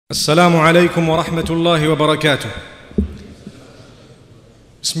السلام عليكم ورحمة الله وبركاته.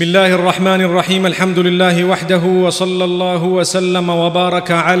 بسم الله الرحمن الرحيم. الحمد لله وحده وصلى الله وسلم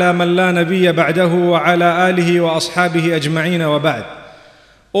وبارك على من لا نبي بعده وعلى آله وأصحابه أجمعين وبعد.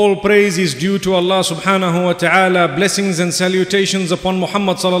 All praise is due to Allah subhanahu wa ta'ala. Blessings and salutations upon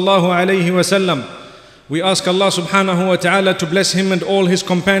Muhammad sallallahu alayhi wa sallam. We ask Allah subhanahu wa ta'ala to bless him and all his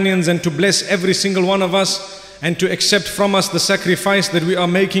companions, and to bless every single one of us, and to accept from us the sacrifice that we are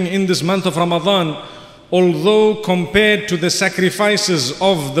making in this month of Ramadan. Although compared to the sacrifices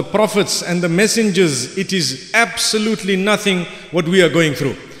of the prophets and the messengers, it is absolutely nothing what we are going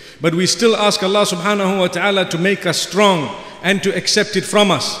through. But we still ask Allah subhanahu wa ta'ala to make us strong and to accept it from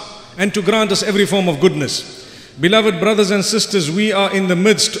us and to grant us every form of goodness. Beloved brothers and sisters, we are in the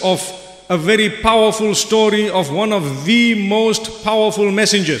midst of a very powerful story of one of the most powerful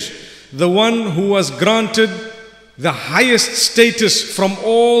messengers, the one who was granted the highest status from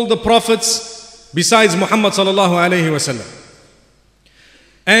all the prophets besides Muhammad sallallahu alayhi wasallam.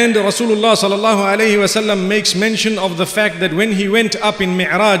 And Rasulullah sallallahu alayhi wasallam makes mention of the fact that when he went up in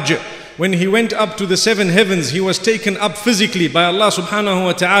Mi'raj, when he went up to the seven heavens, he was taken up physically by Allah subhanahu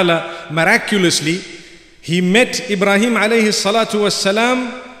wa ta'ala miraculously. He met Ibraheem alayhi salatu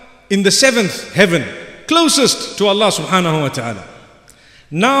wassalam in the seventh heaven, closest to Allah subhanahu wa ta'ala.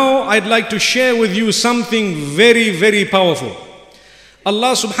 Now I'd like to share with you something very, very powerful.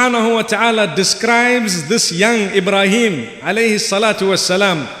 Allah subhanahu wa ta'ala describes this young Ibrahim alayhi salatu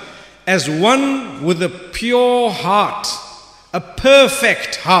wassalam as one with a pure heart, a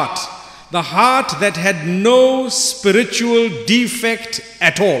perfect heart, the heart that had no spiritual defect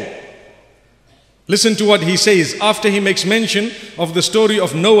at all. Listen to what he says after he makes mention of the story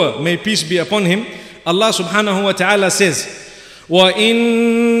of Noah, may peace be upon him. Allah subhanahu wa ta'ala says,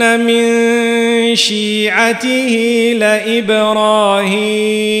 وَإِنَّ مِن شِيعَتِهِ لَإِبْرَاهِيمَ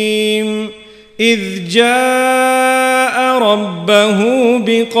إِذْ جَاءَ رَبَّهُ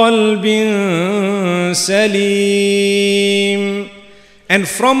بِقَلْبٍ سَلِيمٍ. And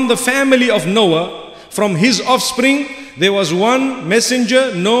from the family of Noah, from his offspring, there was one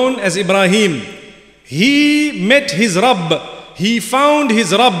messenger known as Ibrahim. He met his Rabb, he found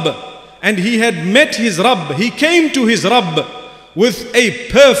his Rabb, and he had met his Rabb, he came to his Rabb with a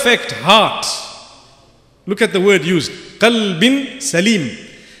perfect heart. Look at the word used, qalbin salim.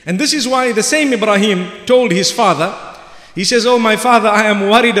 And this is why the same Ibrahim told his father, he says, "Oh my father, I am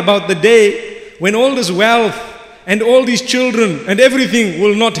worried about the day when all this wealth and all these children and everything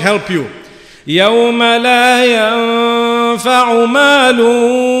will not help you. يَوْمَ لَا يَنْفَعُ مَالٌ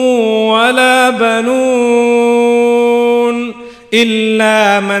وَلَا بَنُونَ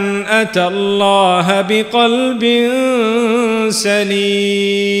إِلَّا مَنْ أَتَى اللَّهَ بِقَلْبٍ سَلِيمٍ."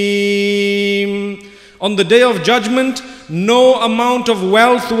 On the day of judgment, no amount of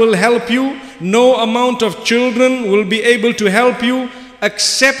wealth will help you, no amount of children will be able to help you,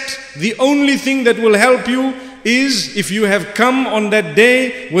 except the only thing that will help you is if you have come on that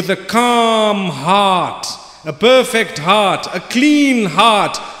day with a calm heart, a perfect heart, a clean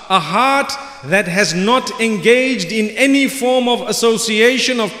heart, a heart that has not engaged in any form of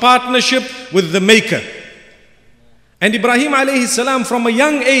association of partnership with the Maker. And Ibrahim alayhi salam from a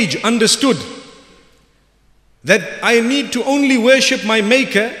young age understood that I need to only worship my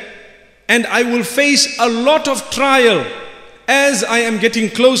Maker, and I will face a lot of trial as I am getting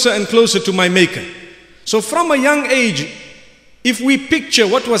closer and closer to my Maker. So from a young age, if we picture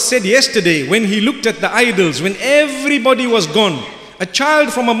what was said yesterday when he looked at the idols, when everybody was gone, a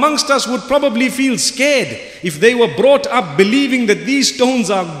child from amongst us would probably feel scared if they were brought up believing that these stones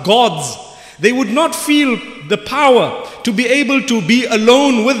are gods. They would not feel the power to be able to be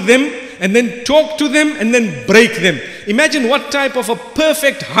alone with them and then talk to them and then break them. Imagine what type of a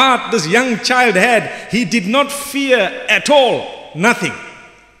perfect heart this young child had. He did not fear at all, nothing.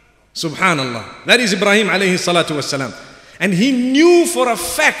 Subhanallah. That is Ibrahim alayhi salatu wassalam. And he knew for a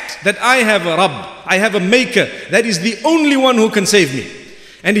fact that I have a Rabb, I have a Maker, that is the only one who can save me.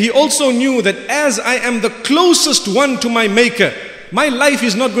 And he also knew that as I am the closest one to my Maker, my life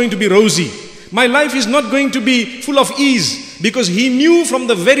is not going to be rosy. My life is not going to be full of ease, because he knew from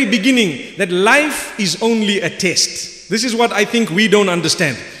the very beginning that life is only a test. This is what I think we don't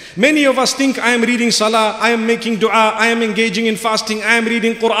understand. Many of us think I am reading salah, I am making dua, I am engaging in fasting, I am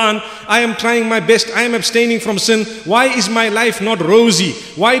reading Quran, I am trying my best, I am abstaining from sin. Why is my life not rosy?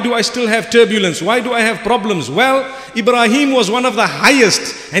 Why do I still have turbulence? Why do I have problems? Well, Ibrahim was one of the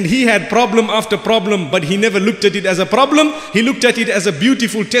highest, and he had problem after problem, but he never looked at it as a problem. He looked at it as a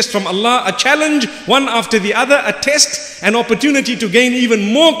beautiful test from Allah, a challenge, one after the other, a test, an opportunity to gain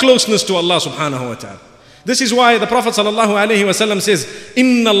even more closeness to Allah subhanahu wa ta'ala. This is why the Prophet ﷺ says,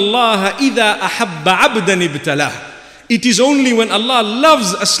 "Inna Allah idha ahabba abdan ibtalah." It is only when Allah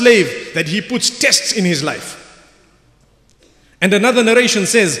loves a slave that He puts tests in his life. And another narration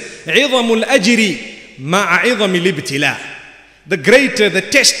says, "'idhamul ajri ma'a 'idhamil ibtila." The greater the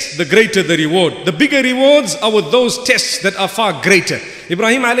test, the greater the reward. The bigger rewards are with those tests that are far greater.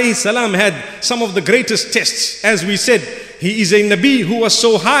 Ibrahim alayhi salam had some of the greatest tests. As we said, he is a Nabi who was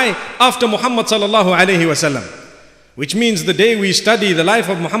so high after Muhammad sallallahu alayhi wasallam. Which means the day we study the life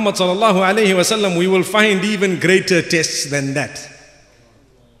of Muhammad sallallahu alayhi wasallam, we will find even greater tests than that.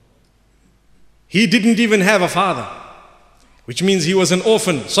 He didn't even have a father, which means he was an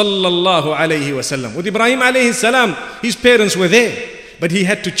orphan, sallallahu alayhi wasallam. With Ibrahim alayhi salam, his parents were there, but he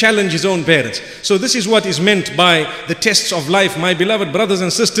had to challenge his own parents. So this is what is meant by the tests of life, my beloved brothers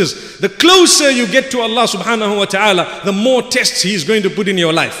and sisters. The closer you get to Allah subhanahu wa ta'ala, the more tests He is going to put in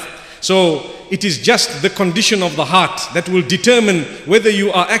your life. So it is just the condition of the heart that will determine whether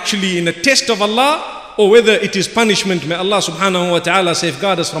you are actually in a test of Allah or whether it is punishment. May Allah subhanahu wa ta'ala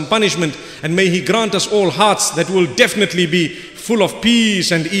safeguard us from punishment, and may He grant us all hearts that will definitely be full of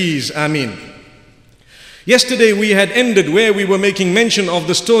peace and ease. Ameen. Yesterday we had ended where we were making mention of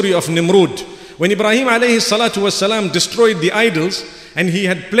the story of Nimrud. When Ibrahim alayhi salatu was salam destroyed the idols, and he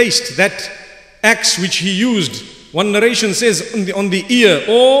had placed that axe which he used, one narration says on the ear,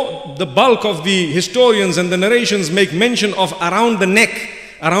 or the bulk of the historians and the narrations make mention of around the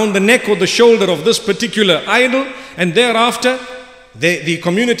neck or the shoulder of this particular idol. And thereafter the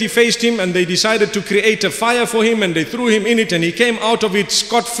community faced him, and they decided to create a fire for him, and they threw him in it, and he came out of it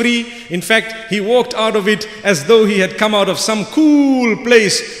scot-free. In fact, he walked out of it as though he had come out of some cool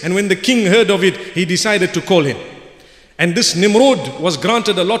place. And when the king heard of it, he decided to call him. And this Nimrud was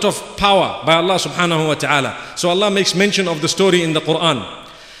granted a lot of power by Allah subhanahu wa ta'ala. So Allah makes mention of the story in the Quran.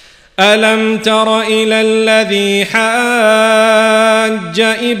 أَلَمْ تَرَ إِلَى الَّذِي حَاجَّ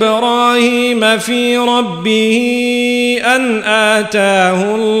إِبْرَاهِيمَ فِي رَبِّهِ أَنْ آتَاهُ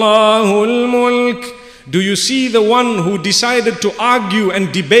اللَّهُ الْمُلْكَ. Do you see the one who decided to argue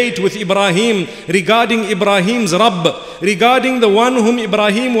and debate with Ibrahim regarding Ibrahim's Rabb, regarding the one whom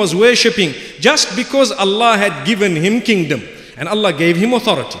Ibrahim was worshipping, just because Allah had given him kingdom and Allah gave him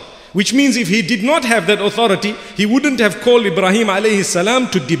authority? Which means if he did not have that authority, he wouldn't have called Ibrahim alayhi salam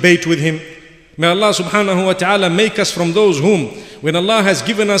to debate with him. May Allah subhanahu wa ta'ala make us from those whom, when Allah has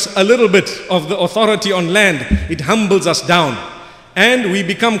given us a little bit of the authority on land, it humbles us down, and we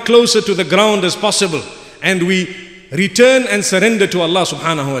become closer to the ground as possible, and we return and surrender to Allah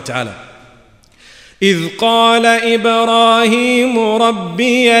subhanahu wa ta'ala. إِذْ قَالَ إِبْرَاهِيمُ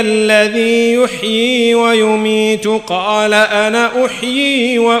رَبِّيَ الَّذِي يُحْيِي وَيُمِيتُ قَالَ أَنَا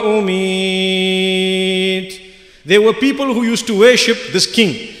أُحْيِي وَأُمِيتُ. There were people who used to worship this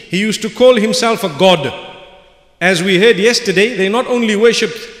king. He used to call himself a god. As we heard yesterday, they not only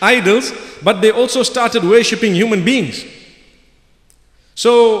worshipped idols, but they also started worshipping human beings.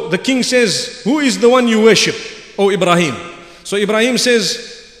 So the king says, "Who is the one you worship, O Ibrahim?" So Ibrahim says,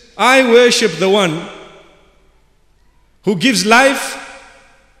 "I worship the one who gives life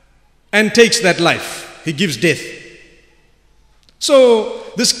and takes that life. He gives death."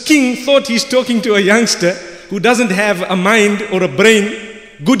 So this king thought he's talking to a youngster who doesn't have a mind or a brain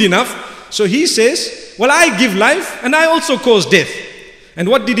good enough. So he says, "Well, I give life and I also cause death." And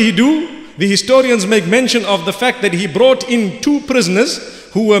what did he do? The historians make mention of the fact that he brought in 2 prisoners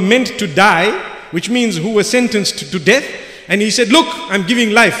who were meant to die, which means who were sentenced to death. And he said, "Look, I'm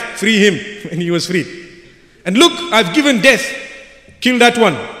giving life, free him." And he was freed. "And look, I've given death, kill that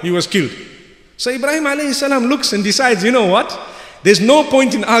one." He was killed. So Ibrahim alayhi salam looks and decides, you know what? There's no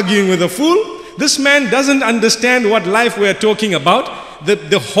point in arguing with a fool. This man doesn't understand what life we're talking about.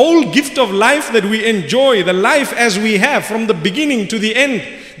 The whole gift of life that we enjoy, the life as we have from the beginning to the end,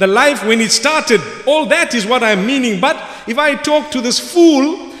 the life when it started, all that is what I'm meaning. But if I talk to this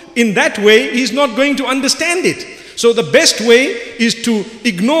fool in that way, he's not going to understand it. So the best way is to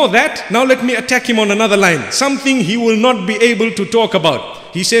ignore that. Now let me attack him on another line, something he will not be able to talk about.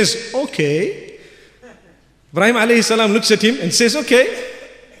 He says, "Okay." Ibrahim alayhi salam looks at him and says, "Okay."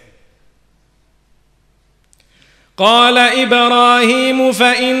 قال إبراهيم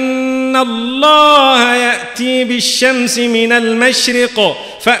فإن الله يأتي بالشمس من المشرق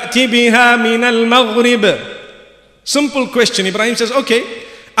فأت بها من المغرب. Simple question. Ibrahim says, "Okay,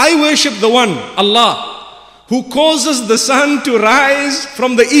 I worship the one, Allah, who causes the sun to rise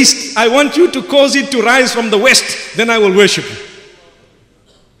from the east. I want you to cause it to rise from the west. Then I will worship you."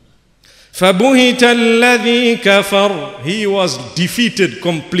 فَبُهِتَ الَّذِي كَفَرَ. He was defeated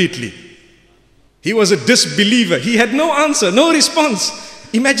completely. He was a disbeliever. He had no answer, no response.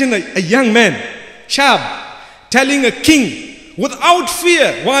 Imagine a young man shab, telling a king without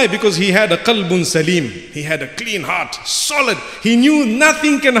fear. Why? Because he had a qalbun salim. He had a clean heart, solid. He knew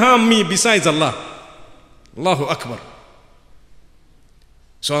nothing can harm me besides Allah. Allahu Akbar.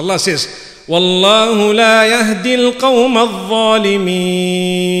 So Allah says, Wallahu la yahdi al-qawm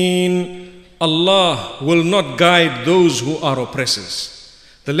al-zalimin. Allah will not guide those who are oppressors.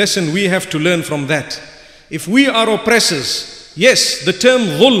 The lesson we have to learn from that. If we are oppressors, yes, the term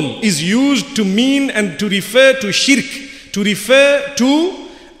dhulm is used to mean and to refer to shirk, to refer to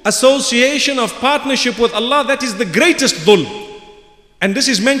association of partnership with Allah. That is the greatest dhulm. And this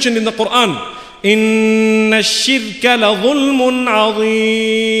is mentioned in the Quran. Inna ash-shirka la dhulmun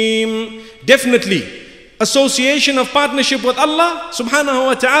azim. Definitely, association of partnership with Allah subhanahu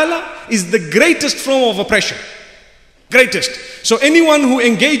wa ta'ala is the greatest form of oppression. Greatest. So anyone who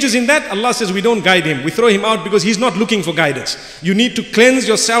engages in that, Allah says we don't guide him. We throw him out because he's not looking for guidance. You need to cleanse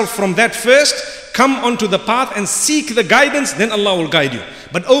yourself from that first, come onto the path and seek the guidance, then Allah will guide you.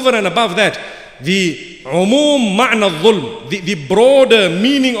 But over and above that, the umum ma'na dhulm, the broader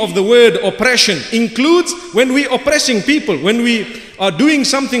meaning of the word oppression includes when we oppressing people, when we are doing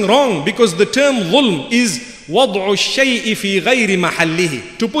something wrong, because the term dhulm is wad'u shay'i fi ghayri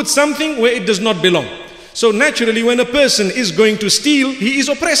mahallihi, to put something where it does not belong. So naturally, when a person is going to steal, he is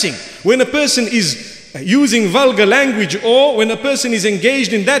oppressing. When a person is using vulgar language, or when a person is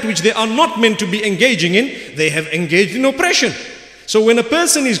engaged in that which they are not meant to be engaging in, they have engaged in oppression. So when a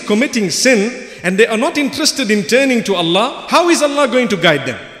person is committing sin and they are not interested in turning to Allah, how is Allah going to guide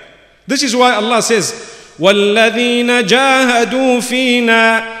them? This is why Allah says, وَالَّذِينَ جَاهَدُوا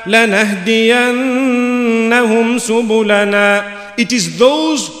فِينَا لَنَهْدِيَنَّهُمْ سُبُلَنَا. It is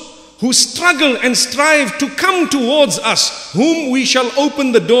those who struggle and strive to come towards us, whom we shall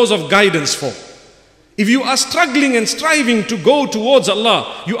open the doors of guidance for. If you are struggling and striving to go towards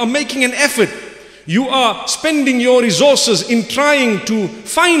Allah, you are making an effort, you are spending your resources in trying to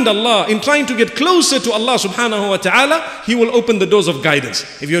find Allah, in trying to get closer to Allah subhanahu wa ta'ala, He will open the doors of guidance,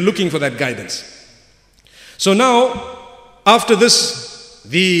 if you're looking for that guidance. So now, after this,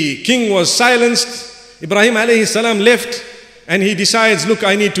 the king was silenced, Ibrahim alayhi salam left, and he decides, look,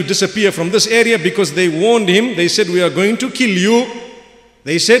 I need to disappear from this area, because they warned him. They said, we are going to kill you.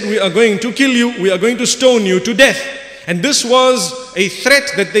 They said, we are going to kill you. We are going to stone you to death. And this was a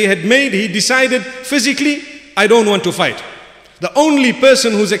threat that they had made. He decided, physically, I don't want to fight. The only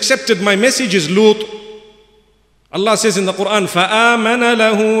person who's accepted my message is Lut. Allah says in the Quran, فَآمَنَ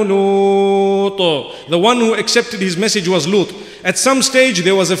لَهُ لُوطٌ. The one who accepted his message was Lut. At some stage,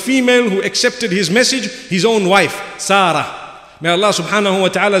 there was a female who accepted his message, his own wife, Sarah. May Allah subhanahu wa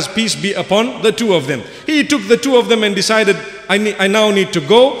ta'ala's peace be upon the two of them. He took the two of them and decided, I now need to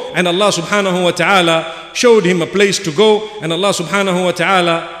go. And Allah subhanahu wa ta'ala showed him a place to go. And Allah subhanahu wa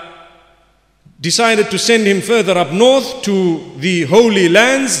ta'ala decided to send him further up north to the holy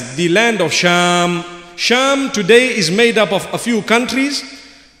lands, the land of Sham. Sham today is made up of a few countries: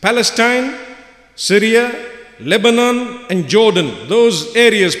 Palestine, Syria, Lebanon and Jordan. Those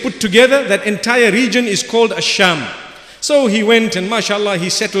areas put together, that entire region is called Sham. So he went, and mashallah,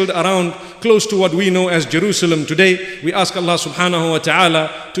 he settled around close to what we know as Jerusalem today. We ask Allah subhanahu wa ta'ala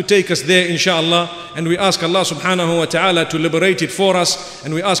to take us there, inshallah. And we ask Allah subhanahu wa ta'ala to liberate it for us.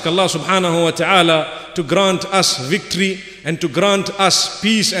 And we ask Allah subhanahu wa ta'ala to grant us victory and to grant us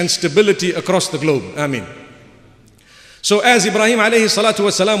peace and stability across the globe. Ameen. So as Ibrahim alayhi salatu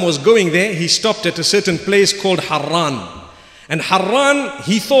wasalam was going there, he stopped at a certain place called Harran. And Harran,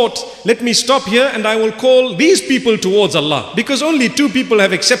 he thought, let me stop here and I will call these people towards Allah, because only two people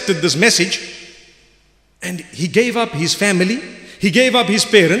have accepted this message. And he gave up his family, he gave up his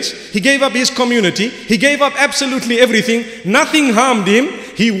parents, he gave up his community, he gave up absolutely everything. Nothing harmed him.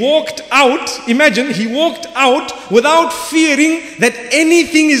 He walked out, imagine, he walked out without fearing that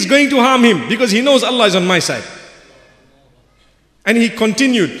anything is going to harm him, because he knows Allah is on my side. And he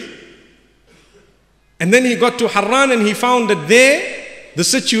continued. And then he got to Harran and he found that there the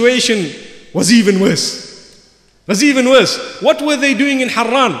situation was even worse. Was even worse. What were they doing in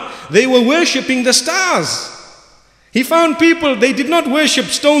Harran? They were worshipping the stars. He found people, they did not worship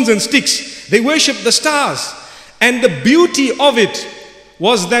stones and sticks. They worshipped the stars. And the beauty of it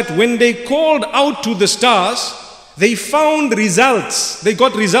was that when they called out to the stars, they found results. They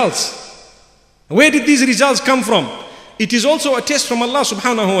got results. Where did these results come from? It is also a test from Allah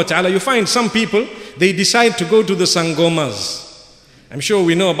subhanahu wa ta'ala. You find some people, they decide to go to the sangomas. I'm sure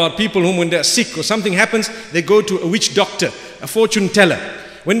we know about people whom when they're sick or something happens, they go to a witch doctor, a fortune teller.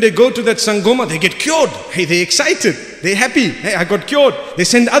 When they go to that sangoma, they get cured. Hey, they're excited. They're happy. Hey, I got cured. They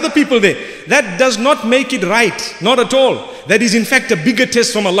send other people there. That does not make it right. Not at all. That is in fact a bigger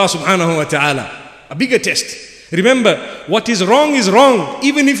test from Allah subhanahu wa ta'ala. A bigger test. Remember, what is wrong,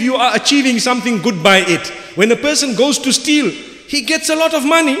 even if you are achieving something good by it. When a person goes to steal, he gets a lot of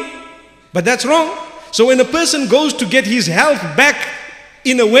money, but that's wrong. So when a person goes to get his health back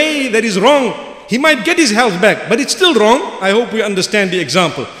in a way that is wrong, he might get his health back, but it's still wrong. I hope we understand the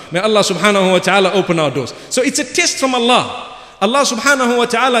example. May Allah subhanahu wa ta'ala open our doors. So it's a test from Allah. Allah subhanahu wa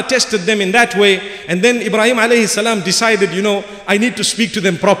ta'ala tested them in that way, and then Ibrahim alayhi salam decided, I need to speak to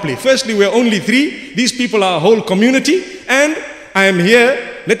them properly. Firstly, we're only 3. These people are a whole community, and I am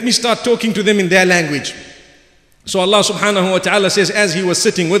here. Let me start talking to them in their language. So Allah subhanahu wa ta'ala says, as he was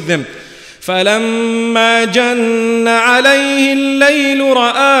sitting with them, فَلَمَّا جَنَّ عَلَيْهِ اللَّيْلُ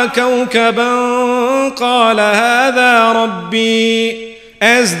رَأَى كَوْكَبًا قَالَ هَذَا رَبِّي.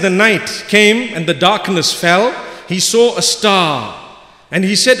 As the night came and the darkness fell, he saw a star, and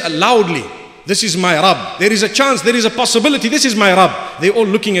he said loudly, this is my Rabb. There is a chance, there is a possibility, this is my Rabb. They're all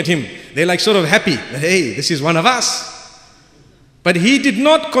looking at him. They're like sort of happy. Hey, this is one of us. But he did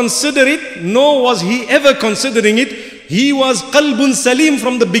not consider it, nor was he ever considering it. He was qalbun salim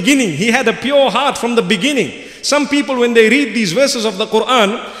from the beginning. He had a pure heart from the beginning. Some people, when they read these verses of the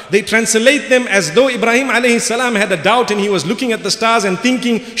Quran, they translate them as though Ibrahim alayhi salam had a doubt and he was looking at the stars and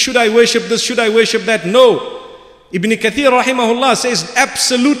thinking, should I worship this, should I worship that? No. Ibn Kathir rahimahullah says,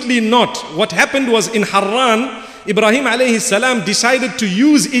 absolutely not. What happened was in Harran, Ibrahim alayhi salam decided to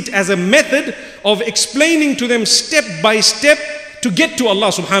use it as a method of explaining to them step by step to get to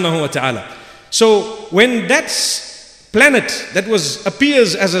Allah subhanahu wa ta'ala. So when that planet that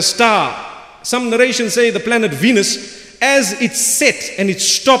appears as a star, some narrations say the planet Venus, as it set and it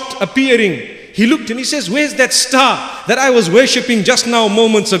stopped appearing, he looked and he says, where's that star that I was worshipping just now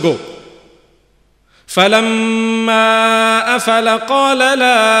moments ago? فَلَمَّا أَفَلَ قَالَ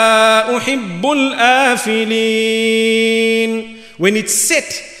لَا أُحِبُّ الْآفِلِينَ. When it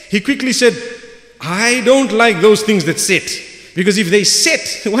set, he quickly said, I don't like those things that set. Because if they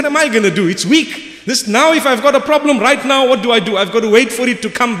set, what am I going to do? It's weak. Now if I've got a problem right now, what do? I've got to wait for it to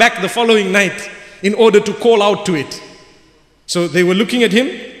come back the following night in order to call out to it. So they were looking at him.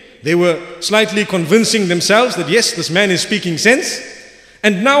 They were slightly convincing themselves that yes, this man is speaking sense.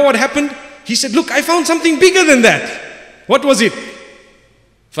 And now what happened? He said, look, I found something bigger than that. What was it?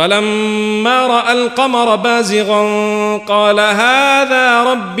 فَلَمَّا رَأَى الْقَمَرَ بَازِغًا قَالَ هَذَا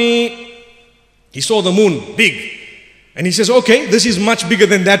رَبِّي. He saw the moon, big. And he says, okay, this is much bigger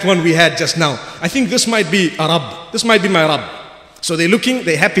than that one we had just now. I think this might be a Rabb. This might be my Rabb. So they're looking,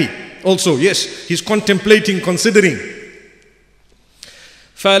 they're happy. Also, yes, he's contemplating, considering.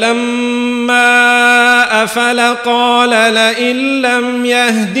 فَلَمَّا أَفَلَ قَالَ لَئِن لَّمْ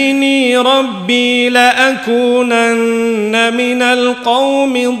يَهْدِنِي رَبِّي لَأَكُونَنَّ مِنَ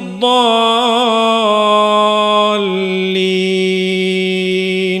الْقَوْمِ الضَّالِّينَ.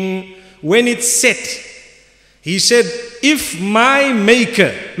 When it set, he said, if my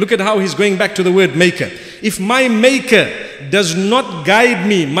maker, look at how he's going back to the word maker. If my maker does not guide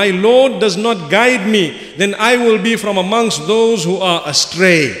me, my Lord does not guide me, then I will be from amongst those who are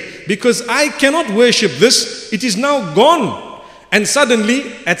astray. Because I cannot worship this, it is now gone. And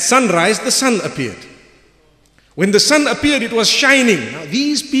suddenly, at sunrise, the sun appeared. When the sun appeared, it was shining. Now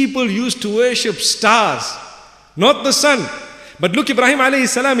these people used to worship stars, not the sun. But look, Ibrahim alayhi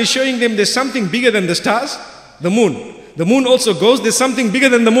salam is showing them there's something bigger than the stars, the moon. The moon also goes, there's something bigger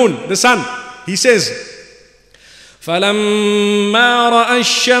than the moon, the sun. He says, فَلَمَّا رَأَى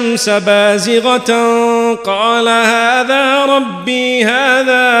الشَّمْسَ بَازِغَةً قَالَ هَذَا رَبِّي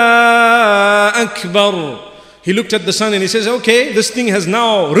هَذَا أَكْبَرُ. He looked at the sun and he says, okay, this thing has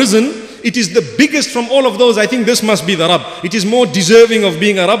now risen. It is the biggest from all of those. I think this must be the Rabb. It is more deserving of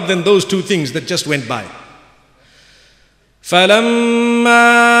being a Rabb than those two things that just went by.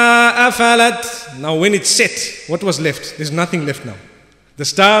 فَلَمَّا أَفَلَتْ. Now when it set, what was left? There's nothing left now. The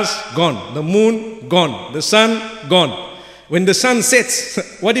stars, gone. The moon, gone. The sun, gone. When the sun sets,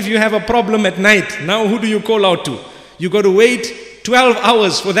 what if you have a problem at night? Now who do you call out to? You got to wait 12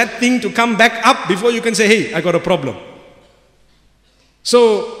 hours for that thing to come back up before you can say, hey, I got a problem.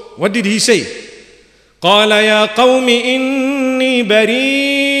 So, what did he say? قَالَ يَا قَوْمِ إِنِّي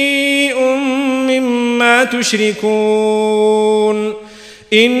بَرِيءٌ مِّمَّا تُشْرِكُونَ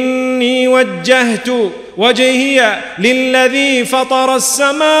إِنِّي وَجَّهْتُ وَجْهِيَ لِلَّذِي فَطَرَ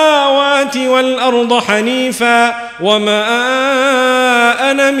السَّمَاوَاتِ وَالْأَرْضَ حَنِيفًا وَمَا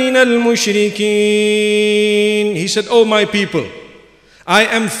أَنَا مِنَ الْمُشْرِكِينَ. He said, oh my people, I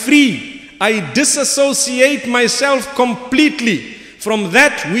am free. I disassociate myself completely from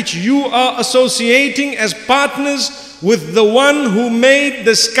that which you are associating as partners with the one who made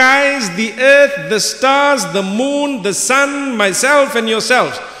the skies, the earth, the stars, the moon, the sun, myself and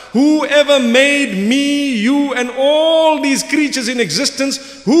yourselves. whoever made me, you and all these creatures in existence,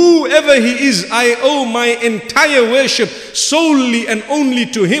 whoever he is, I owe my entire worship solely and only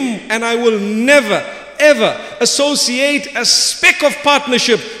to him, and I will never ever associate a speck of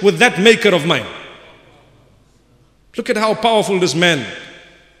partnership with that maker of mine. Look at how powerful this man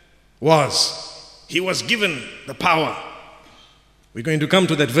was. He was given the power. We're going to come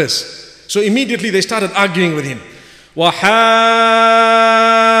to that verse. So immediately they started arguing with him. وَحَاجَّهُ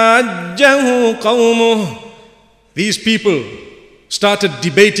قَوْمُهُ. These people started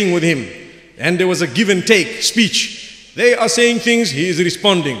debating with him, and there was a give and take speech. They are saying things, he is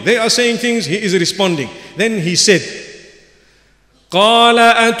responding. They are saying things, he is responding. Then he said, قَالَ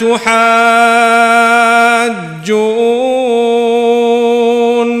أَتُحَاجُّونِّي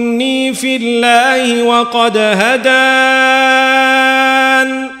فِي اللَّهِ وَقَدْ هَدَانِ.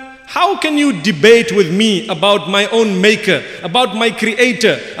 How can you debate with me about my own maker, about my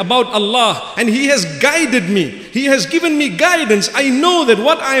creator, about Allah? And he has guided me. He has given me guidance. I know that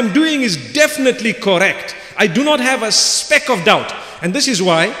what I am doing is definitely correct. I do not have a speck of doubt. And this is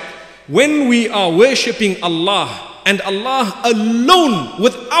why when we are worshipping Allah and Allah alone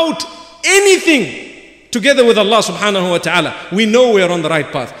without anything together with Allah subhanahu wa ta'ala, we know we are on the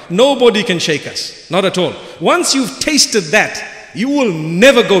right path. Nobody can shake us. Not at all. Once you've tasted that, you will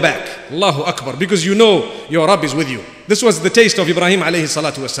never go back. Allahu Akbar. Because you know your Rabb is with you. This was the taste of Ibraheem alayhi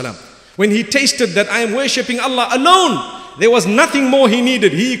salatu wasalam. When he tasted that I am worshipping Allah alone, there was nothing more he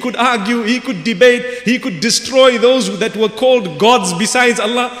needed. He could argue, he could debate, he could destroy those that were called gods besides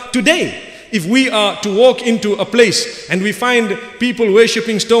Allah. Today, if we are to walk into a place and we find people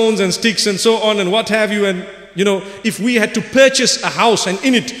worshipping stones and sticks and so on and what have you, and you know, if we had to purchase a house and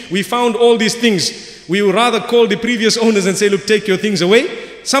in it we found all these things, we would rather call the previous owners and say, look, take your things away.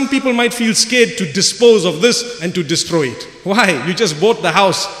 Some people might feel scared to dispose of this and to destroy it. Why? You just bought the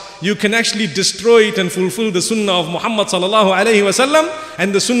house. You can actually destroy it and fulfill the sunnah of Muhammad sallallahu alayhi wa sallam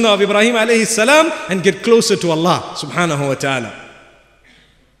and the sunnah of Ibrahim alayhi salam and get closer to Allah subhanahu wa ta'ala.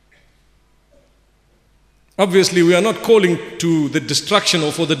 Obviously, we are not calling to the destruction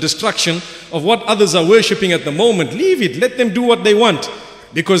or for the destruction of what others are worshipping at the moment. Leave it. Let them do what they want.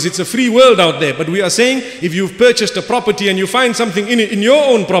 Because it's a free world out there. But we are saying, if you've purchased a property and you find something in it, in your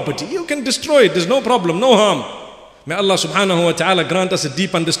own property, you can destroy it. There's no problem, no harm. May Allah subhanahu wa ta'ala grant us a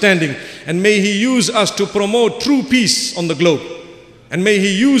deep understanding. And may He use us to promote true peace on the globe. And may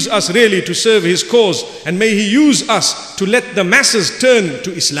He use us really to serve His cause. And may He use us to let the masses turn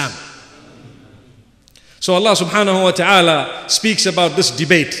to Islam. So Allah subhanahu wa ta'ala speaks about this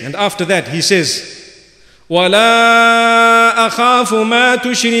debate. And after that He says, وَلَا أَخَافُ مَا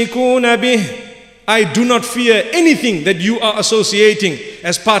تُشْرِكُونَ بِهِ. I do not fear anything that you are associating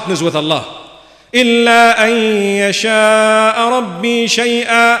as partners with Allah. إِلَّا أَن يَشَاءَ رَبِّي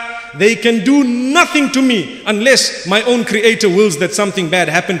شَيْئًا. They can do nothing to me unless my own creator wills that something bad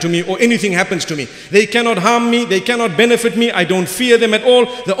happen to me or anything happens to me. They cannot harm me, they cannot benefit me. I don't fear them at all.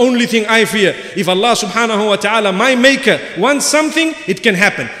 The only thing I fear, if Allah subhanahu wa ta'ala, my maker, wants something, it can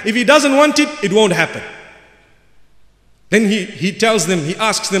happen. If He doesn't want it, it won't happen. Then he tells them, he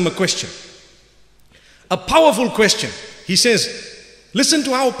asks them a question. A powerful question. He says, listen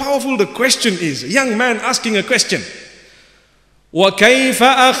to how powerful the question is. A young man asking a question. وَكَيْفَ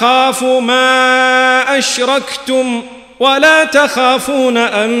أَخَافُ مَا أَشْرَكْتُمْ وَلَا تَخَافُونَ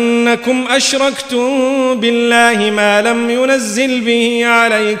أَنَّكُمْ أَشْرَكْتُمْ بِاللَّهِ مَا لَمْ يُنَزِّلْ بِهِ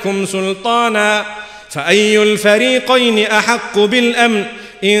عَلَيْكُمْ سُلْطَانًا فَأَيُّ الْفَرِيقَيْنِ أَحَقُّ بِالْأَمْنِ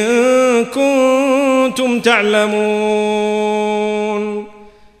إِن كُنتُمْ تَعْلَمُونَ.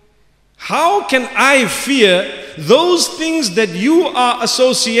 How can I fear those things that you are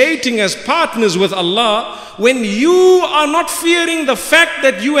associating as partners with Allah when you are not fearing the fact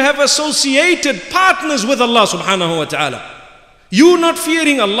that you have associated partners with Allah subhanahu wa ta'ala? You not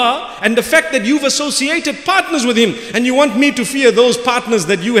fearing Allah and the fact that you've associated partners with Him, and you want me to fear those partners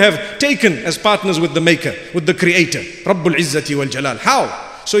that you have taken as partners with the Maker, with the Creator, Rabbul Izzati wal Jalal. How?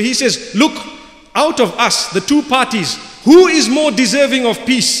 So he says, look, out of us, the two parties, who is more deserving of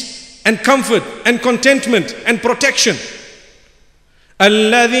peace and comfort and contentment and protection?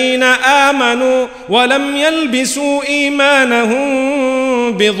 الَّذِينَ آمَنُوا وَلَمْ يَلْبِسُوا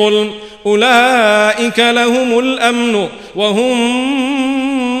إِيمَانَهُمْ بِظُلْمٍ أُولَٰئِكَ لَهُمُ الْأَمْنُ وَهُمْ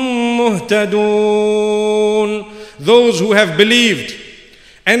مُهْتَدُونَ. Those who have believed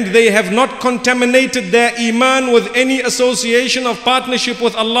and they have not contaminated their iman with any association of partnership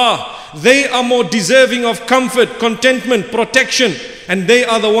with Allah, they are more deserving of comfort, contentment, protection, and they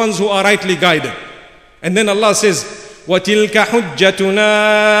are the ones who are rightly guided. And then Allah says, وَتِلْكَ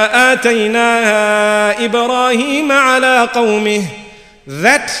حُجَّتُنَا آتَيْنَاهَا إِبْرَاهِيمَ عَلَىٰ قَوْمِهِ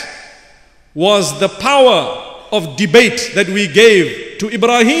that was the power of debate that we gave to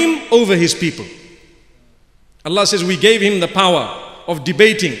Ibrahim over his people. Allah says we gave him the power of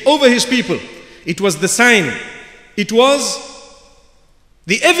debating over his people. It was the sign. It was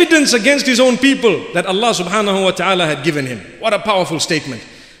the evidence against his own people that Allah subhanahu wa ta'ala had given him. What a powerful statement.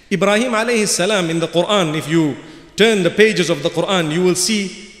 Ibrahim alayhi salam in the Quran, if you turn the pages of the Quran, you will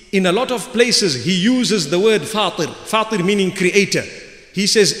see in a lot of places he uses the word fatir. Fatir meaning creator. He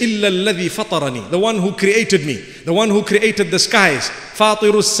says, إِلَّا الَّذِي فَطَرَنِي, the one who created me, the one who created the skies.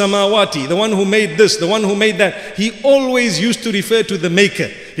 فَاطِرُ السَّمَاوَاتِ, the one who made this, the one who made that. He always used to refer to the maker,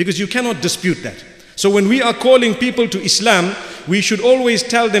 because you cannot dispute that. So when we are calling people to Islam, we should always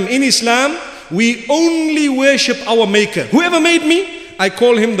tell them, in Islam, we only worship our maker. Whoever made me, I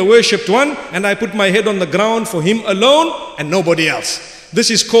call him the worshipped one, and I put my head on the ground for him alone and nobody else. This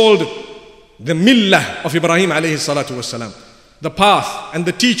is called the millah of Ibrahim alayhi salatu wasalam. The path and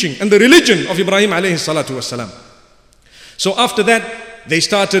the teaching and the religion of Ibrahim alayhi salatu wasalam. So after that, they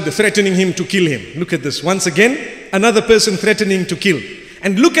started threatening him to kill him. Look at this. Once again, another person threatening to kill.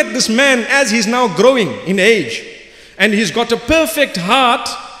 And look at this man as he's now growing in age. And he's got a perfect heart.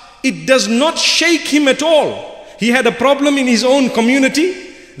 It does not shake him at all. He had a problem in his own community.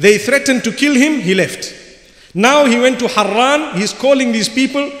 They threatened to kill him. He left. Now he went to Harran. He's calling these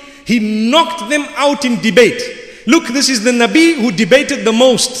people. He knocked them out in debate. Look, this is the Nabi who debated the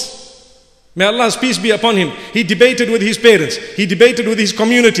most. May Allah's peace be upon him. He debated with his parents. He debated with his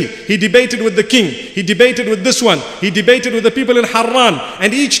community. He debated with the king. He debated with this one. He debated with the people in Harran.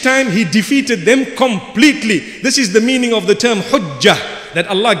 And each time he defeated them completely. This is the meaning of the term hujjah, that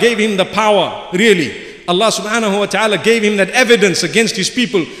Allah gave him the power, really. Allah subhanahu wa ta'ala gave him that evidence against his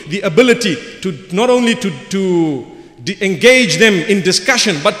people, the ability to not only to engage them in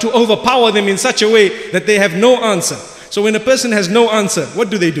discussion, but to overpower them in such a way that they have no answer. So when a person has no answer, what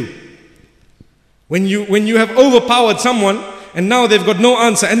do they do? When you have overpowered someone and now they've got no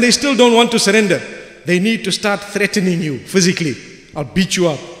answer and they still don't want to surrender, they need to start threatening you physically. I'll beat you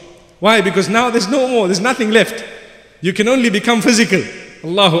up. Why? Because now there's no more, there's nothing left. You can only become physical.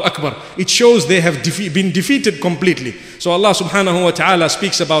 Allahu Akbar. It shows they have been defeated completely. So Allah subhanahu wa ta'ala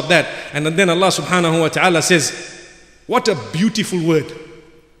speaks about that. And then Allah subhanahu wa ta'ala says, what a beautiful word.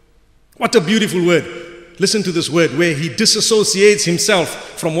 What a beautiful word. Listen to this word where he disassociates himself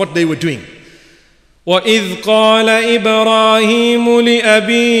from what they were doing. وَإِذْ قَالَ إِبْرَاهِيمُ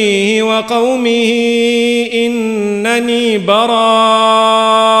لِأَبِيهِ وَقَوْمِهِ إِنَّنِي بَرَاءٌ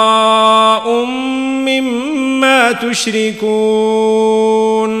مِّمَّا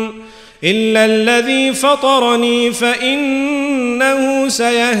تُشْرِكُونَ إِلَّا الَّذِي فَطَرَنِي فَإِنَّهُ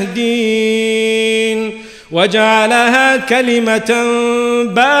سَيَهْدِينِ وَجَعَلَهَا كَلِمَةً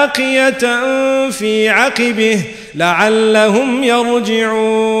بَاقِيَةً فِي عَقِبِهِ لَعَلَّهُمْ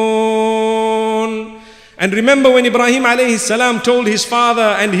يَرْجِعُونَ. And remember when Ibrahim alayhi salam told his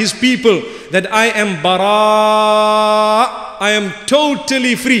father and his people that I am bara, I am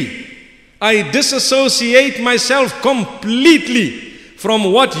totally free. I disassociate myself completely from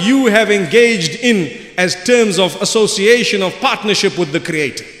what you have engaged in as terms of association of partnership with the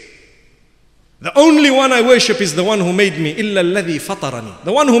Creator. The only one I worship is the one who made me. إِلَّا الَّذِي فَطَرَنِي.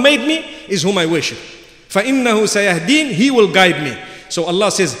 The one who made me is whom I worship. فَإِنَّهُ سَيَهْدِينَ. He will guide me. So Allah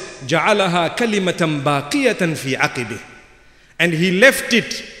says, جَعَلَهَا كَلِمَةً بَاقِيَةً فِي عَقِبِهِ. And He left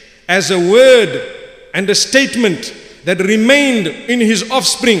it as a word and a statement that remained in His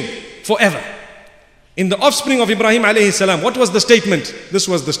offspring forever. In the offspring of Ibrahim alayhi salam, what was the statement? This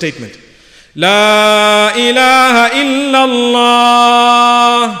was the statement. La ilaha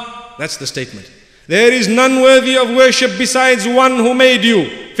illallah. That's the statement. There is none worthy of worship besides one who made you.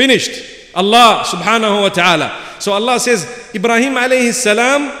 Finished. Allah subhanahu wa ta'ala. So Allah says, Ibrahim alayhi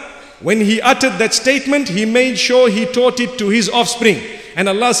salam, when he uttered that statement, he made sure he taught it to his offspring. And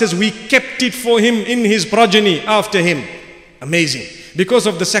Allah says, we kept it for him in his progeny after him. Amazing. Because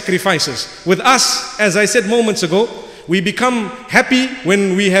of the sacrifices. With us, as I said moments ago, we become happy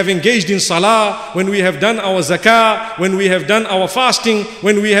when we have engaged in salah, when we have done our zakah, when we have done our fasting,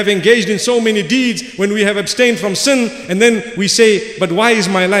 when we have engaged in so many deeds, when we have abstained from sin, and then we say, but why is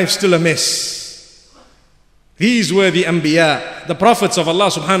my life still a mess? These were the Anbiya, the prophets of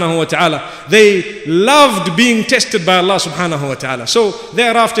Allah subhanahu wa ta'ala. They loved being tested by Allah subhanahu wa ta'ala. So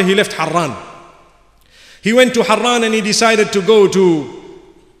thereafter he left Harran. He went to Harran and he decided to go to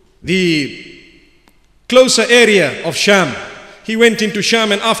the closer area of Sham. He went into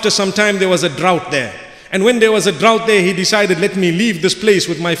Sham, and after some time there was a drought there. And when there was a drought there, he decided, let me leave this place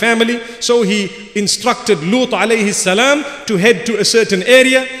with my family. So he instructed Lut alayhi salam to head to a certain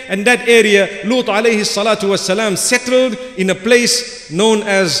area. And that area, Lut alayhi salatu was salam settled in a place known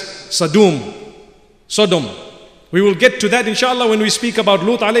as Sodom. We will get to that inshallah when we speak about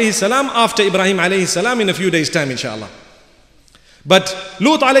Lut alayhi salam after Ibrahim alayhi salam in a few days time inshallah. But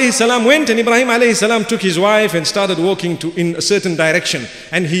Lut alayhi salam went, and Ibrahim alayhi salam took his wife and started walking in a certain direction.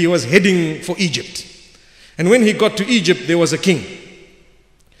 And he was heading for Egypt. And when he got to Egypt, there was a king.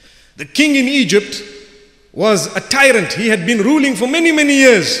 The king in Egypt was a tyrant. He had been ruling for many, many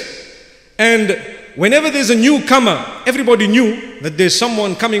years. And whenever there's a newcomer, everybody knew that there's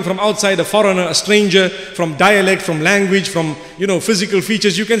someone coming from outside, a foreigner, a stranger, from dialect, from language, from, physical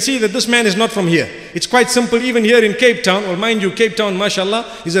features. You can see that this man is not from here. It's quite simple. Even here in Cape Town, well, mind you, Cape Town, mashallah,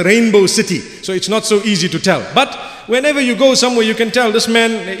 is a rainbow city. So it's not so easy to tell. But whenever you go somewhere, you can tell this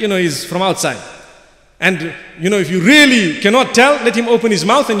man, is from outside. And, if you really cannot tell, let him open his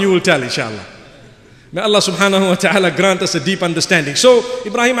mouth and you will tell, inshallah. May Allah subhanahu wa ta'ala grant us a deep understanding. So,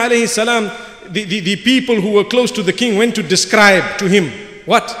 Ibrahim alayhi salam, the people who were close to the king went to describe to him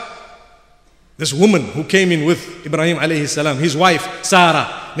what? This woman who came in with Ibrahim alayhi salam, his wife,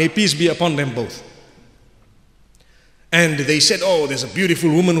 Sarah, may peace be upon them both. And they said, oh, there's a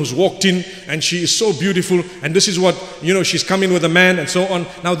beautiful woman who's walked in and she is so beautiful and this is what, she's coming with a man and so on.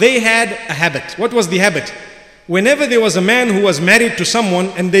 Now they had a habit. What was the habit? Whenever there was a man who was married to someone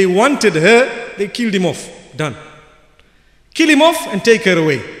and they wanted her, they killed him off. Done. Kill him off and take her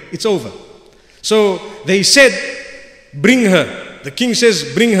away. It's over. So they said, bring her. The king says,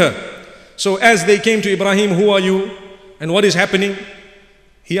 bring her. So as they came to Ibrahim, who are you? And what is happening?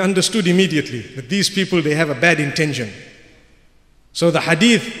 He understood immediately that these people, they have a bad intention. So the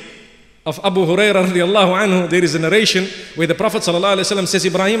hadith of Abu Hurairah radiallahu anhu, there is a narration where the Prophet sallallahu alaihi wasallam says,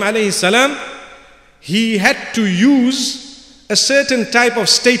 Ibrahim alayhi salam, he had to use a certain type of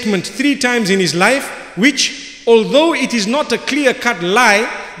statement 3 times in his life, which, although it is not a clear-cut lie,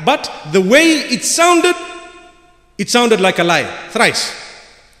 but the way it sounded like a lie, thrice.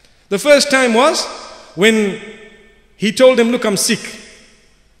 The first time was when he told them, look, I'm sick.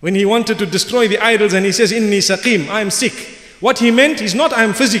 When he wanted to destroy the idols and he says, Inni saqim, I am sick. What he meant is not I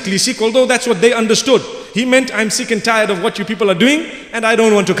am physically sick, although that's what they understood. He meant I'm sick and tired of what you people are doing and I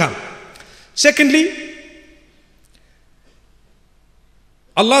don't want to come. Secondly,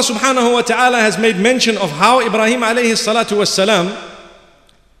 Allah subhanahu wa ta'ala has made mention of how Ibrahim alayhi salatu was salam,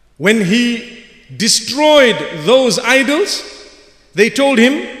 when he destroyed those idols, they told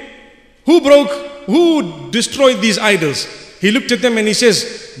him, who destroyed these idols? He looked at them and he says,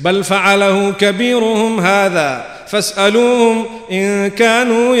 بَلْ فَعَلَهُ كَبِيرُهُمْ هَذَا فَاسْأَلُوهُمْ إِن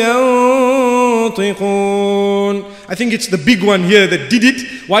كَانُوا يَنطِقُونَ. I think it's the big one here that did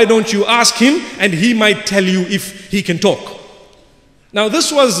it. Why don't you ask him and he might tell you if he can talk. Now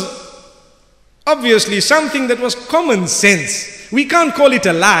this was obviously something that was common sense. We can't call it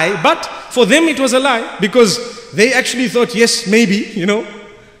a lie, but for them it was a lie because they actually thought, yes, maybe,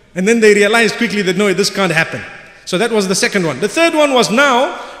 and then they realized quickly that no, this can't happen. So that was the second one. The third one was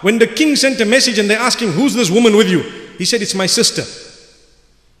now when the king sent a message and they're asking, who's this woman with you? He said, it's my sister.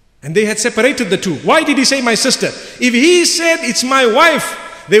 And they had separated the two. Why did he say my sister? If he said it's my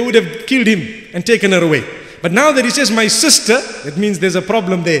wife, they would have killed him and taken her away. But now that he says my sister, that means there's a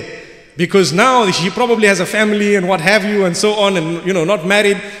problem there. Because now she probably has a family and what have you and so on and not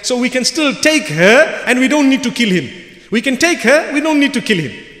married. So we can still take her and we don't need to kill him. We can take her, we don't need to kill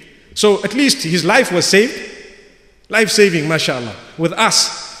him. So at least his life was saved. Life-saving, mashallah. With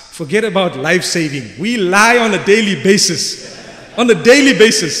us, forget about life-saving. We lie on a daily basis. On a daily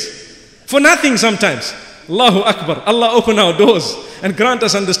basis. For nothing sometimes. Allahu Akbar. Allah open our doors and grant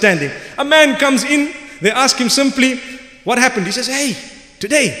us understanding. A man comes in, they ask him simply, what happened? He says, hey,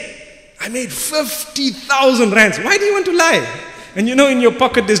 today I made 50,000 rands. Why do you want to lie? And in your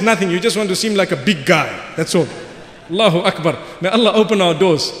pocket there's nothing. You just want to seem like a big guy. That's all. Allahu Akbar. May Allah open our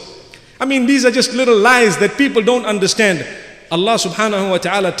doors. I mean, these are just little lies that people don't understand. Allah subhanahu wa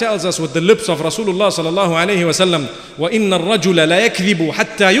ta'ala tells us with the lips of Rasulullah sallallahu alayhi wa sallam, وَإِنَّ الرَّجُلَ لَا يَكْذِبُ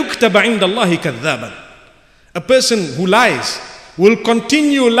حَتَّى يُكْتَبَ عِنْدَ اللَّهِ كَذَّابًا. A person who lies will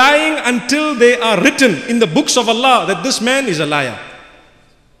continue lying until they are written in the books of Allah that this man is a liar.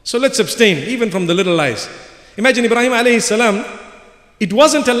 So let's abstain even from the little lies. Imagine Ibrahim alayhi salam, it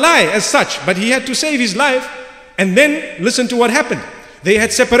wasn't a lie as such, but he had to save his life. And then listen to what happened. They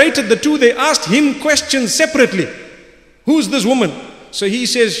had separated the two. They asked him questions separately. Who's this woman? So he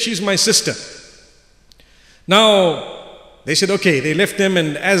says, she's my sister. Now, they said, okay. They left them,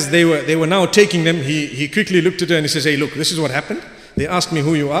 and as they were now taking them, he quickly looked at her and he says, hey, look, this is what happened. They asked me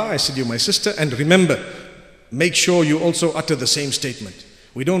who you are. I said, you're my sister. And remember, make sure you also utter the same statement.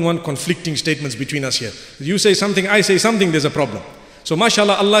 We don't want conflicting statements between us here. You say something, I say something, there's a problem. So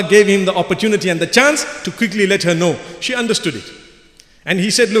mashallah, Allah gave him the opportunity and the chance to quickly let her know. She understood it. And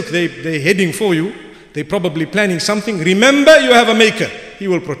he said, look, they're heading for you. They're probably planning something. Remember, you have a maker. He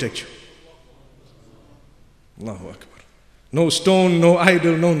will protect you. Allahu Akbar. No stone, no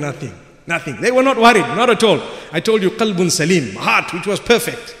idol, no nothing. Nothing. They were not worried, not at all. I told you, qalbun salim, heart which was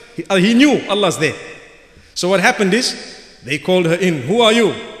perfect. He knew Allah's there. So what happened is, they called her in. Who are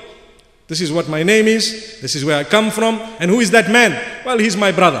you? This is what my name is. This is where I come from. And who is that man? Well, he's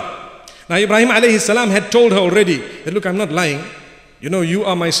my brother. Now Ibrahim alayhi salam had told her already that, look, I'm not lying. You know, you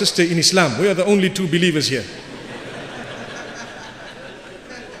are my sister in Islam. We are the only two believers here.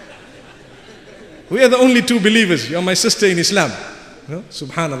 We are the only two believers. You are my sister in Islam. You know?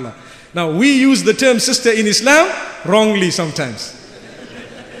 Subhanallah. Now we use the term sister in Islam wrongly sometimes.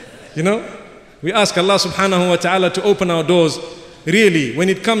 You know, we ask Allah subhanahu wa ta'ala to open our doors. Really, when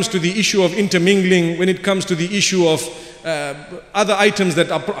it comes to the issue of intermingling, when it comes to the issue of other items that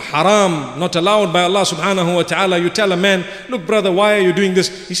are haram, not allowed by Allah subhanahu wa ta'ala, you tell a man, look brother, why are you doing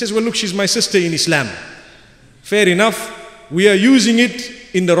this? He says, well look, she's my sister in Islam. Fair enough, we are using it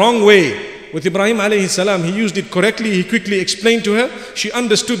in the wrong way. With Ibrahim alayhi salam, he used it correctly. He quickly explained to her. She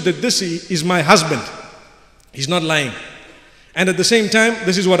understood that this is my husband. He's not lying. And at the same time,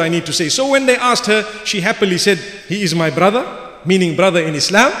 this is what I need to say. So when they asked her, she happily said, he is my brother, meaning brother in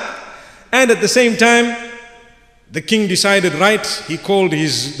Islam. And at the same time, the king decided, right, he called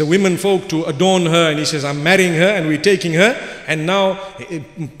the women folk to adorn her, and he says, I'm marrying her and we're taking her, and now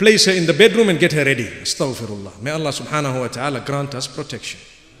place her in the bedroom and get her ready. Astaghfirullah. May Allah subhanahu wa ta'ala grant us protection.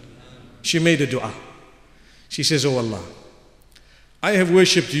 She made a dua. She says, oh Allah, I have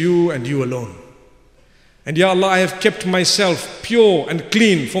worshipped you and you alone. And Ya Allah, I have kept myself pure and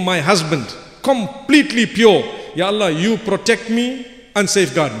clean for my husband, completely pure. Ya Allah, you protect me and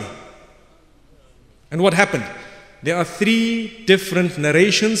safeguard me. And what happened? There are 3 different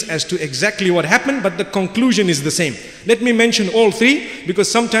narrations as to exactly what happened, but the conclusion is the same. Let me mention all 3, because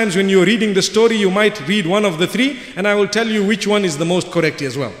sometimes when you're reading the story, you might read one of the 3, and I will tell you which one is the most correct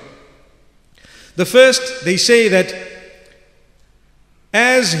as well. The first, they say that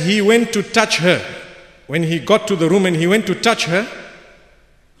as he went to touch her, when he got to the room and he went to touch her,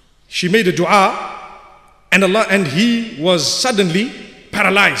 she made a dua, and he was suddenly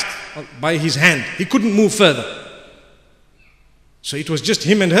paralyzed by his hand. He couldn't move further. So it was just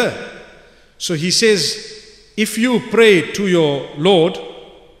him and her. So he says, if you pray to your Lord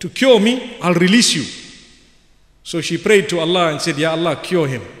to cure me, I'll release you. So she prayed to Allah and said, Ya Allah, cure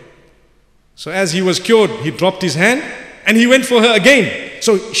him. So as he was cured, he dropped his hand and he went for her again.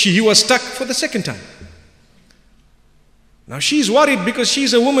 So he was stuck for the second time. Now she's worried because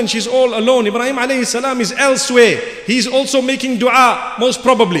she's a woman, she's all alone. Ibrahim alayhi salam is elsewhere. He's also making dua, most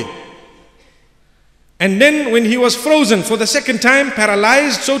probably. And then when he was frozen for the second time,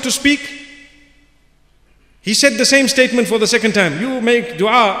 paralyzed, so to speak, he said the same statement for the second time. You make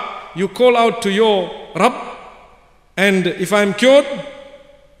dua, you call out to your Rabb, and if I'm cured,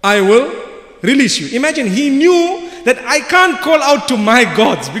 I will release you. Imagine, he knew that I can't call out to my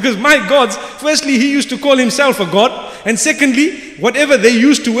gods, because my gods, firstly, he used to call himself a god, and secondly, whatever they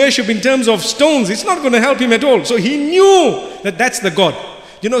used to worship in terms of stones, it's not going to help him at all. So he knew that that's the God.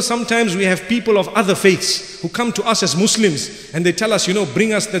 You know, sometimes we have people of other faiths who come to us as Muslims and they tell us, you know,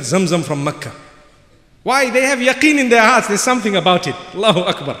 bring us that Zamzam from Mecca. Why? They have yaqeen in their hearts. There's something about it. Allahu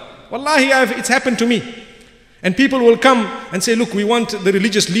Akbar. Wallahi, it's happened to me. And people will come and say, look, we want the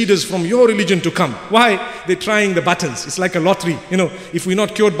religious leaders from your religion to come. Why? They're trying the buttons. It's like a lottery. You know, if we're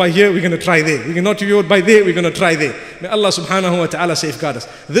not cured by here, we're going to try there. We're not cured by there, we're going to try there. May Allah subhanahu wa ta'ala safeguard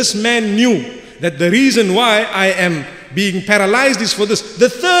us. This man knew that the reason why I am being paralyzed is for this. The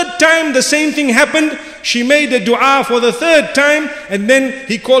third time the same thing happened. She made a dua for the third time, and then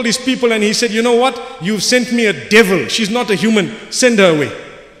he called his people and he said, you know what? You've sent me a devil. She's not a human. Send her away.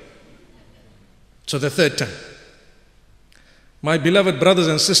 So the third time. My beloved brothers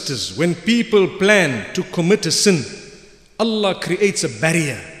and sisters, when people plan to commit a sin, Allah creates a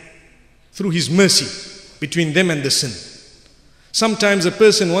barrier through His mercy between them and the sin. Sometimes a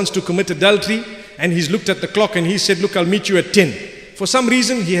person wants to commit adultery and he's looked at the clock and he said, look, I'll meet you at 10. For some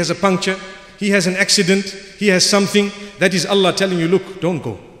reason, he has a puncture, he has an accident, he has something. That is Allah telling you, look, don't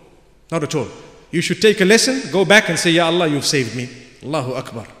go. Not at all. You should take a lesson, go back and say, Ya Allah, you've saved me. Allahu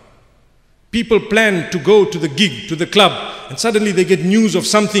Akbar. People plan to go to the gig, to the club, and suddenly they get news of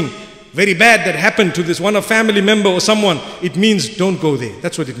something very bad that happened to this one, a family member or someone. It means don't go there.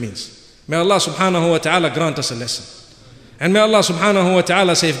 That's what it means. May Allah subhanahu wa ta'ala grant us a lesson. And may Allah subhanahu wa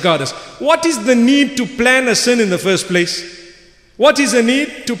ta'ala safeguard us. What is the need to plan a sin in the first place? What is the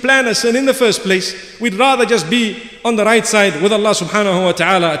need to plan a sin in the first place? We'd rather just be on the right side with Allah subhanahu wa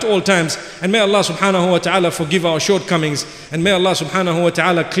ta'ala at all times. And may Allah subhanahu wa ta'ala forgive our shortcomings. And may Allah subhanahu wa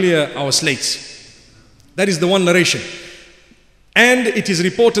ta'ala clear our slates. That is the one narration. And it is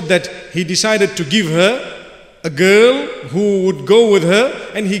reported that he decided to give her a girl who would go with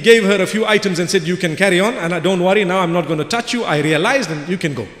her, and he gave her a few items and said, you can carry on, and don't worry, now I'm not going to touch you. I realized, and you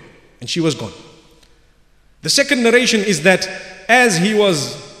can go. And she was gone. The second narration is that as he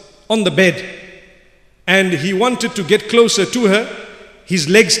was on the bed and he wanted to get closer to her, his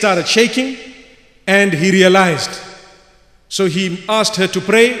legs started shaking and he realized. So he asked her to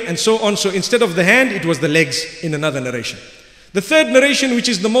pray and so on. So instead of the hand, it was the legs in another narration. The third narration, which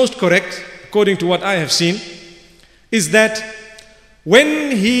is the most correct, according to what I have seen, is that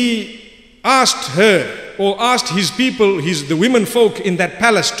when he asked her or asked his people, the women folk in that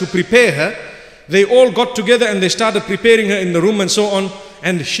palace to prepare her, they all got together and they started preparing her in the room and so on.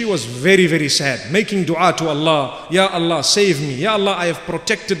 And she was very, very sad, making dua to Allah. Ya Allah, save me. Ya Allah, I have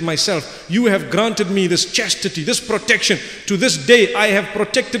protected myself. You have granted me this chastity, this protection. To this day, I have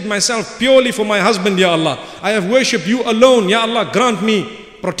protected myself purely for my husband, Ya Allah. I have worshipped you alone. Ya Allah, grant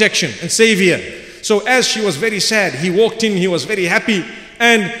me protection and savior. So as she was very sad, he walked in, he was very happy,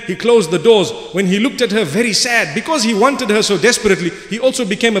 and he closed the doors. When he looked at her very sad, because he wanted her so desperately, he also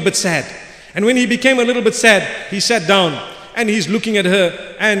became a bit sad. And when he became a little bit sad, he sat down and he's looking at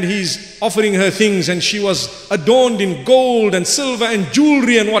her and he's offering her things, and she was adorned in gold and silver and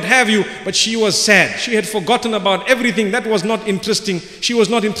jewelry and what have you, but she was sad. She had forgotten about everything. That was not interesting. She was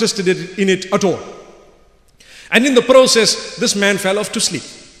not interested in it at all. And in the process, this man fell off to sleep.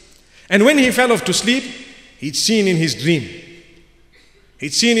 And when he fell off to sleep, he'd seen in his dream.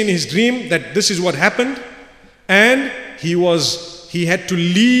 He'd seen in his dream that this is what happened, and he had to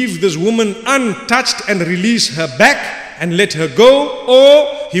leave this woman untouched and release her back and let her go,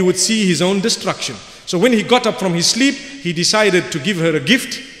 or he would see his own destruction. So when he got up from his sleep, he decided to give her a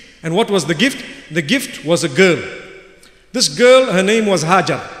gift. And what was the gift? The gift was a girl. This girl, her name was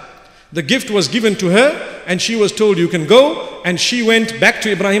Hajar. The gift was given to her and she was told, you can go. And she went back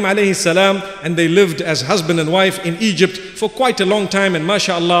to Ibraheem alayhi salam, and they lived as husband and wife in Egypt for quite a long time. And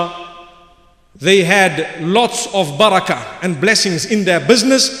mashallah, they had lots of barakah and blessings in their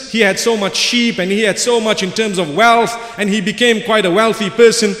business. He had so much sheep and he had so much in terms of wealth, and he became quite a wealthy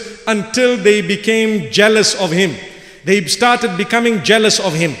person until they became jealous of him. They started becoming jealous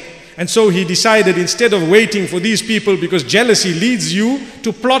of him. And so he decided, instead of waiting for these people, because jealousy leads you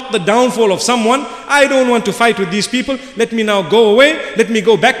to plot the downfall of someone, I don't want to fight with these people. Let me now go away. Let me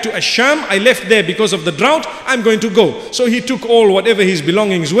go back to Asham. I left there because of the drought. I'm going to go. So he took all whatever his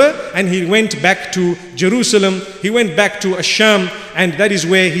belongings were and he went back to Jerusalem. He went back to Asham, and that is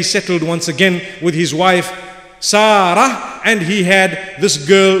where he settled once again with his wife Sarah, and he had this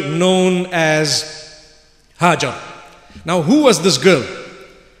girl known as Hajar. Now, who was this girl?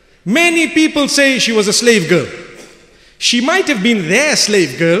 Many people say she was a slave girl. She might have been their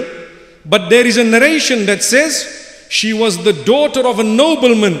slave girl, but there is a narration that says she was the daughter of a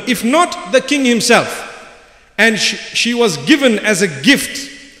nobleman, if not the king himself. And she was given as a gift.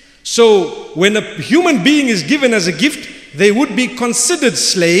 So when a human being is given as a gift, they would be considered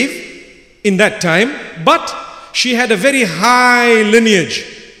slave in that time, but she had a very high lineage.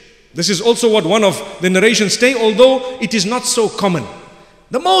 This is also what one of the narrations say, although it is not so common.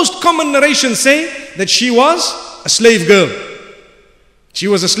 The most common narrations say that she was a slave girl. She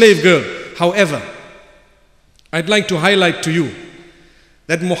was a slave girl. However, I'd like to highlight to you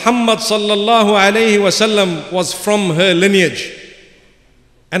that Muhammad sallallahu alayhi wasallam was from her lineage.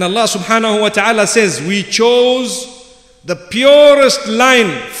 And Allah subhanahu wa ta'ala says, we chose the purest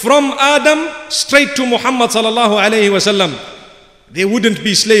line from Adam straight to Muhammad sallallahu alayhi wasallam. There wouldn't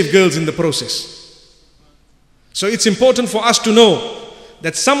be slave girls in the process. So it's important for us to know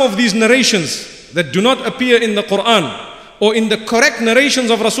that some of these narrations that do not appear in the Quran or in the correct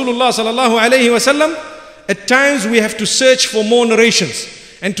narrations of Rasulullah sallallahu alayhi wasallam, at times we have to search for more narrations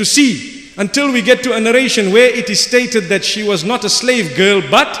and to see until we get to a narration where it is stated that she was not a slave girl,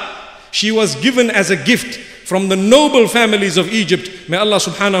 but she was given as a gift from the noble families of Egypt. May Allah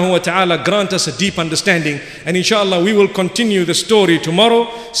subhanahu wa ta'ala grant us a deep understanding. And inshallah we will continue the story tomorrow,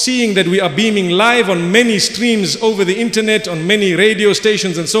 seeing that we are beaming live on many streams over the internet, on many radio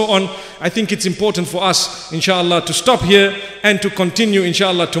stations and so on. I think it's important for us, inshallah, to stop here and to continue,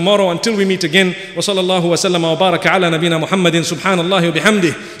 inshallah, tomorrow until we meet again. Wa sallallahu wa sallam wa baraka ala nabina Muhammadin subhanallahi wa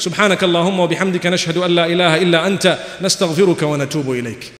bihamdih. Subhanakallahumma wa bihamdika nashhadu an la ilaha illa anta nastaghfiruka wa natubu ilayk.